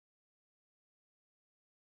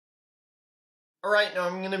Alright, now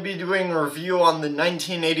I'm going to be doing a review on the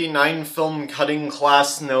 1989 film Cutting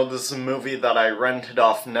Class. Now, this is a movie that I rented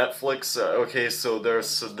off Netflix. Okay, so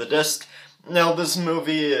there's the disc. Now, this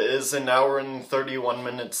movie is an hour and 31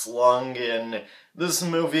 minutes long, and this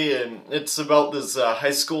movie, it's about this high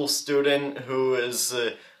school student who is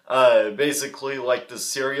basically like the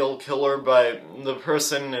serial killer, but the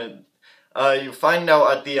person, you find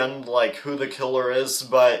out at the end, like, who the killer is,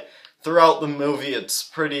 but throughout the movie, it's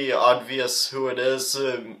pretty obvious who it is,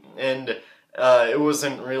 and it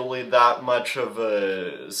wasn't really that much of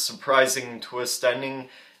a surprising twist ending.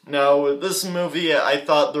 Now, this movie, I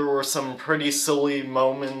thought there were some pretty silly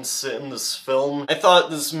moments in this film. I thought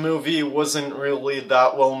this movie wasn't really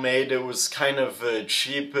that well made. It was kind of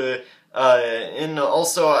cheap. And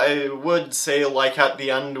also, I would say, like, at the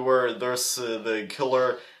end where there's the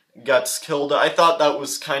killer gets killed, I thought that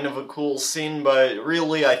was kind of a cool scene, but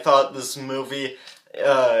really I thought this movie,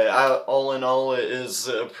 all in all, is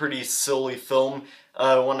a pretty silly film.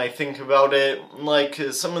 When I think about it, like,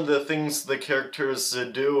 some of the things the characters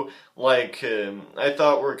do, like, I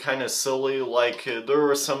thought were kind of silly. Like, there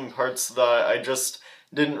were some parts that I just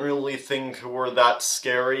didn't really think were that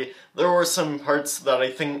scary. There were some parts that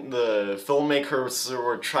I think the filmmakers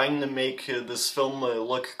were trying to make this film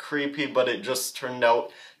look creepy, but it just turned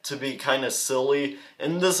out to be kind of silly.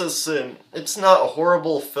 And this is, it's not a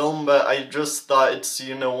horrible film, but I just thought it's,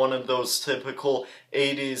 you know, one of those typical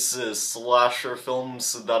 80s slasher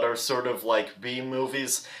films that are sort of like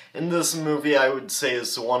B-movies. And this movie, I would say,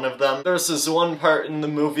 is one of them. There's this one part in the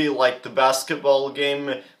movie, like the basketball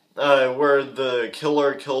game, where the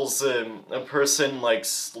killer kills a person, like,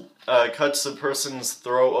 cuts a person's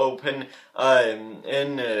throat open,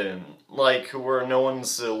 like, where no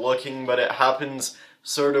one's looking, but it happens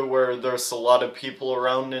sort of where there's a lot of people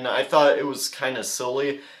around, and I thought it was kind of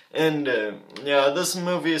silly. And, yeah, this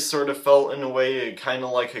movie sort of felt, in a way, kind of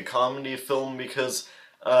like a comedy film, because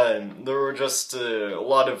there were just a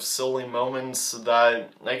lot of silly moments that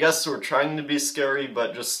I guess were trying to be scary,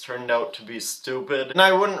 but just turned out to be stupid. And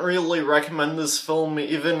I wouldn't really recommend this film,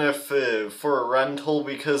 even if for a rental,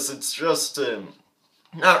 because it's just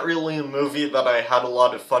not really a movie that I had a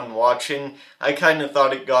lot of fun watching. I kind of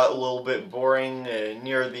thought it got a little bit boring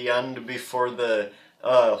near the end, before the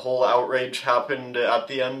whole outrage happened at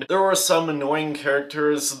the end. There were some annoying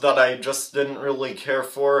characters that I just didn't really care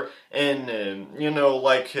for, and, you know,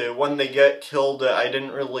 like, when they get killed, I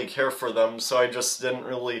didn't really care for them, so I just didn't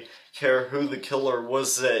really care who the killer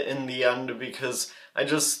was in the end, because I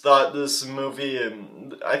just thought this movie,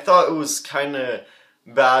 I thought it was kind of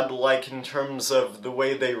bad, like, in terms of the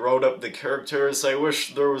way they wrote up the characters. I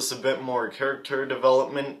wish there was a bit more character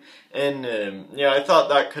development, and yeah, I thought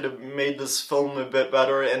that could have made this film a bit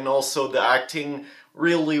better, and also the acting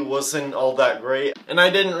really wasn't all that great. And I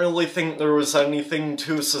didn't really think there was anything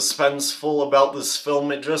too suspenseful about this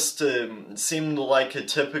film. It just seemed like a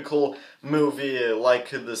typical movie, like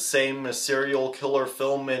the same serial killer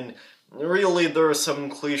film, and really there are some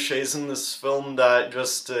cliches in this film that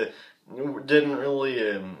just didn't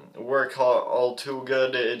really work all too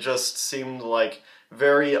good. It just seemed like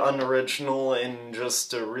very unoriginal and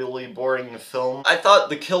just a really boring film. I thought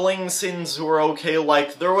the killing scenes were okay.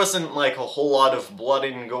 Like, there wasn't like a whole lot of blood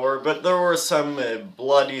and gore, but there were some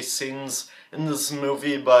bloody scenes in this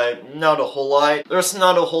movie, but not a whole lot. There's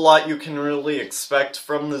not a whole lot you can really expect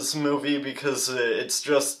from this movie, because it's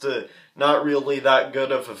just not really that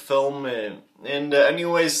good of a film. And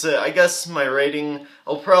anyways, I guess my rating,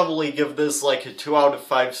 I'll probably give this like a 2 out of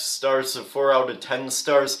 5 stars, a 4 out of 10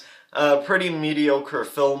 stars. Pretty mediocre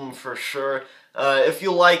film for sure. If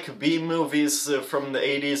you like B-movies from the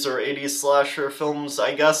 80s or 80s slasher films,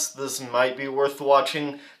 I guess this might be worth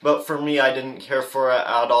watching, but for me, I didn't care for it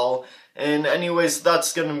at all. And anyways,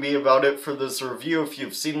 that's gonna be about it for this review. If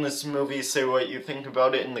you've seen this movie, say what you think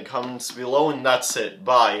about it in the comments below, and that's it.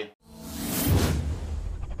 Bye.